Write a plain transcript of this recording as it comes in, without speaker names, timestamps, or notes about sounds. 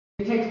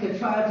It takes the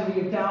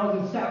tragedy of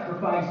thousands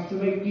sacrificed to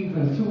make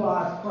even two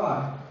eyes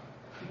cry.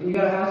 And you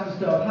gotta ask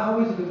yourself, how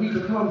is it that we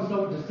become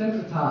so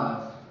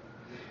desensitized?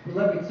 Well,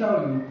 let me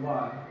tell you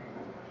why.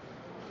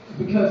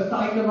 Because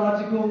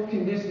psychological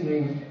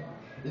conditioning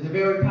is a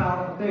very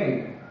powerful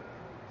thing.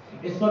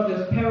 It's left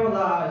us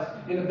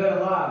paralyzed in a better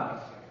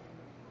lives.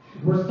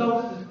 We're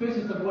so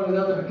suspicious of one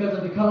another because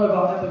of the color of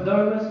our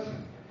epidermis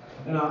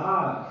and our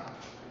eyes.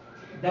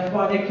 That's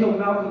why they killed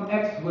Malcolm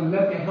X when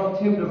Mecca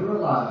helped him to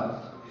realize.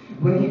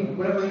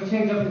 Whenever he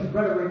changed up his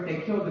rhetoric,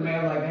 they killed the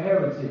man like a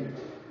heretic.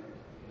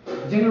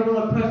 General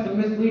oppressive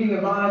misleading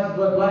of lies has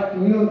led black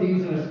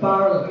communities in a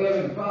spiral of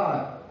alien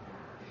pride.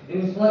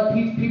 And it's let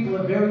people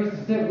of various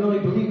descent really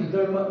believe that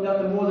they're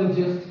nothing more than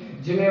just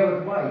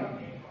generic white.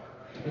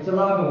 It's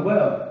alive and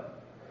well.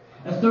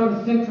 A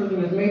certain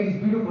centrism has made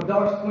these beautiful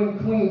dark-skinned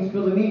queens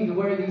feel the need to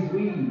wear these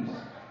weaves.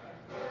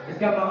 It's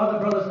got my other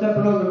brothers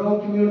stepping on their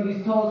own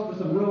community's toes for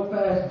some real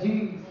fast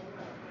G's.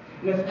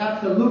 And it's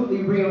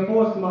absolutely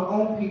reinforced my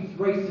own peeps'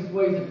 racist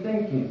ways of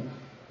thinking.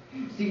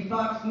 See,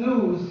 Fox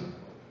News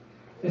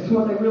is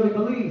what they really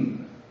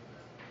believe.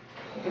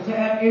 And to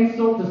add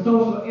insult to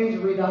social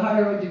injury, the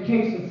higher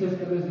education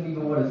system isn't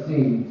even what it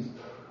seems.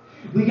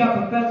 We got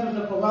professors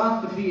of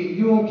philosophy at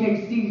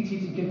UMKC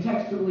teaching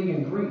contextually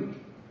in Greek.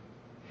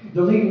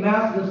 They're leading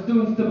masses of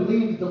students to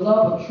believe that the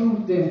love of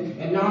truth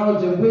and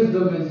knowledge and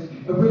wisdom is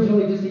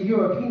originally just a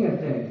European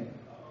thing.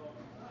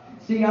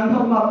 See, I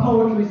know my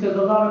poetry says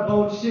a lot of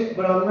bold shit,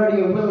 but I'm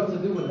ready and willing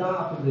to do or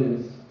die for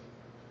this.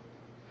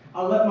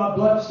 I'll let my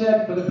blood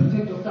shed for the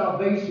potential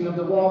salvation of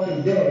the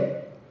walking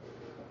dead.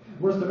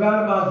 We're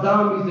surrounded by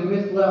zombies and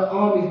misled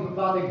armies, but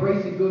by the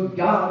grace of good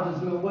God,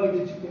 there's no way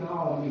that you can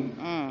harm me.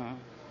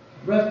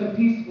 Resting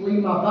peacefully,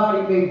 my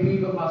body may be,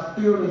 but my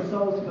spirit and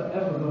soul's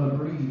forever gonna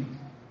breathe.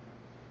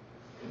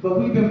 But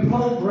we've been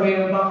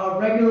programmed by our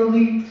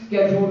regularly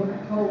scheduled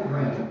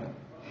program,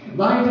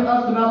 lying to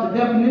us about the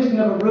definition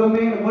of a real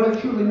man and what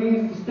it truly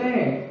means to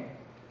stand.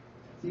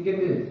 So you get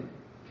this.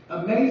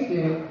 A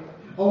Mason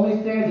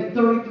only stands at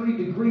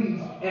 33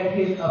 degrees at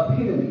his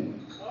epitome.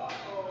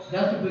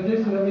 That's a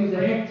position that leaves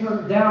a head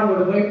turned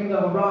downward away from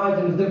the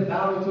horizon as if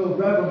bowing to a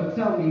rebel. But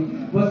tell me,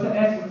 what's the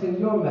essence in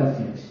your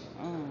message?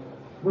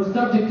 We're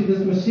subject to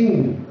this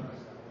machine.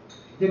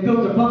 They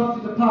built a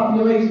bump to the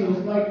population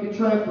just like a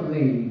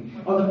trampoline.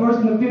 On the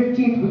 1st and the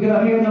 15th, we get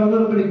our hands on a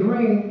little bit of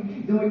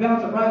green, then we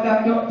bounce it right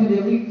back up to the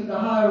elites of the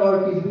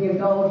hierarchies. We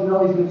indulge in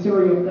all these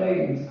material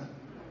things.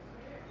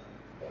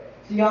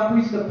 See, I've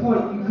reached a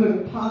point you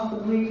couldn't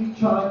possibly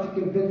try to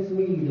convince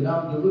me that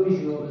I'm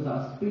delusional as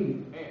I speak.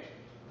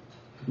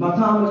 My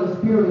time with the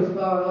Spirit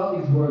inspired all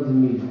these words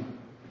in me.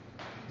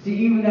 See,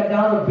 even that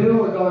dollar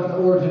bill regards the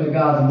origin of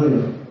God's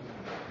will.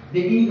 The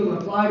eagle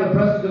and flight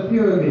abreast of the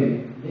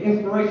pyramid, the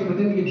inspiration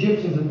within the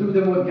Egyptians and through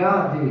them what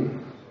God did.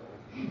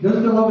 They're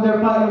still over there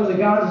fighting over the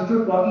goddess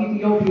strip while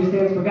Ethiopia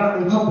stands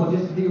forgotten and humble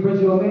just as the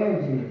original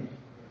man did.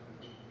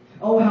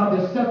 Oh, how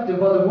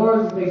deceptive are the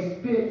words they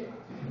spit,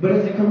 but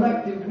as a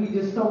collective we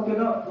just soak it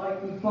up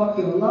like we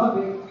fucking love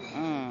it.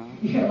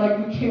 Yeah,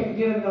 like we can't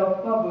get enough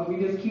of it.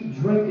 We just keep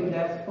drinking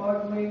that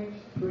sparkling,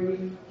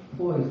 pretty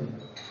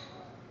poison.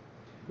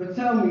 But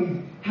tell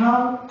me,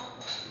 how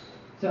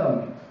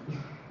strong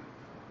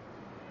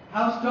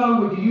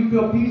do you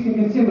feel peace and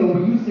contentment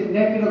when you sit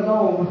naked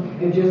alone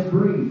and just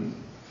breathe?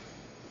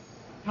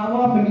 How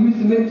often do you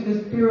submit to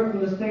the Spirit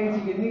from the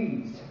stains of your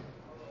knees?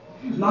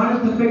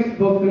 Minus the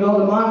Facebook and all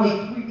the mindless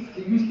tweets,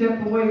 do you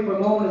step away for a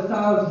moment of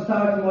silence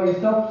aside from all your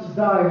selfish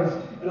desires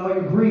and all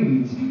your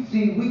greeds?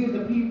 See, we as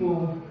the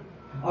people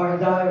are in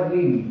dire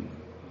need.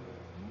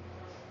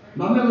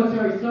 My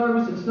military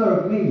service has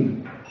served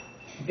me.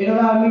 It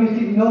allowed me to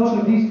see the notion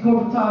of these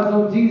corporatized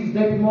OGs as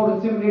they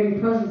promote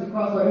intimidating presence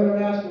across our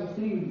international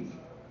seas.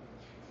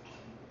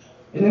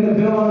 And then to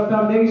build on a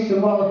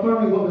foundation while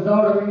affirming what was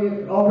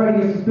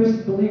already a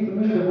suspicious belief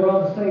in me that we're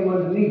all the same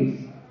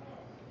underneath.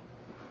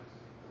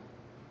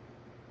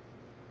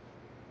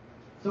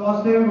 So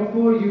I stand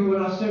before you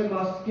and I shed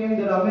my skin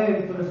that I'm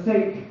in for the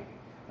sake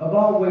of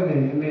all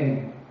women and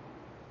men.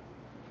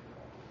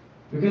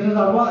 Because as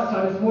I watch,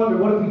 I just wonder,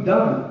 what have we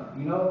done,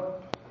 you know?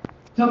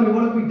 Tell me,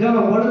 what have we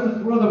done? What is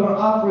this world that we're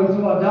offering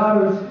to our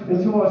daughters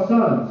and to our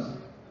sons?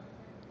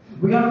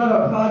 We gotta let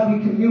our pride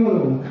be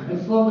communal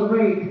and slow the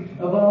rate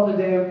of all the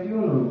damn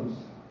funerals.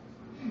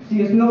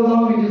 See, it's no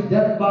longer just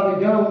death by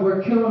the gun.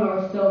 We're killing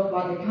ourselves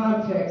by the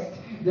context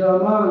that our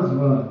minds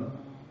run.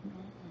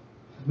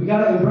 We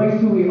gotta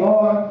embrace who we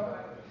are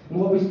and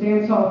what we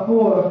stand tall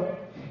for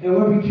and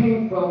where we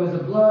came from as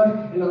a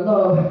blood and a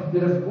love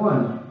that is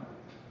one.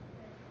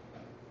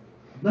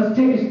 Let's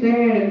take a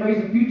stand and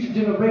raise a future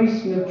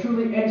generation of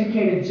truly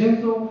educated,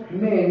 gentle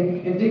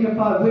men and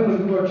dignified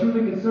women who are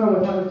truly concerned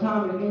with how the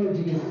time and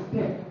energy is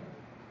spent.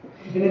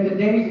 And at the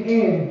day's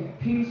end,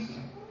 peace,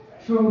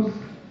 truth,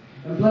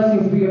 and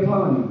blessings be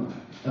upon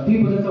you. A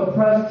people that's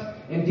oppressed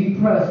and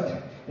depressed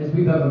as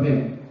we've ever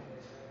been.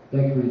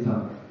 Thank you for your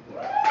time.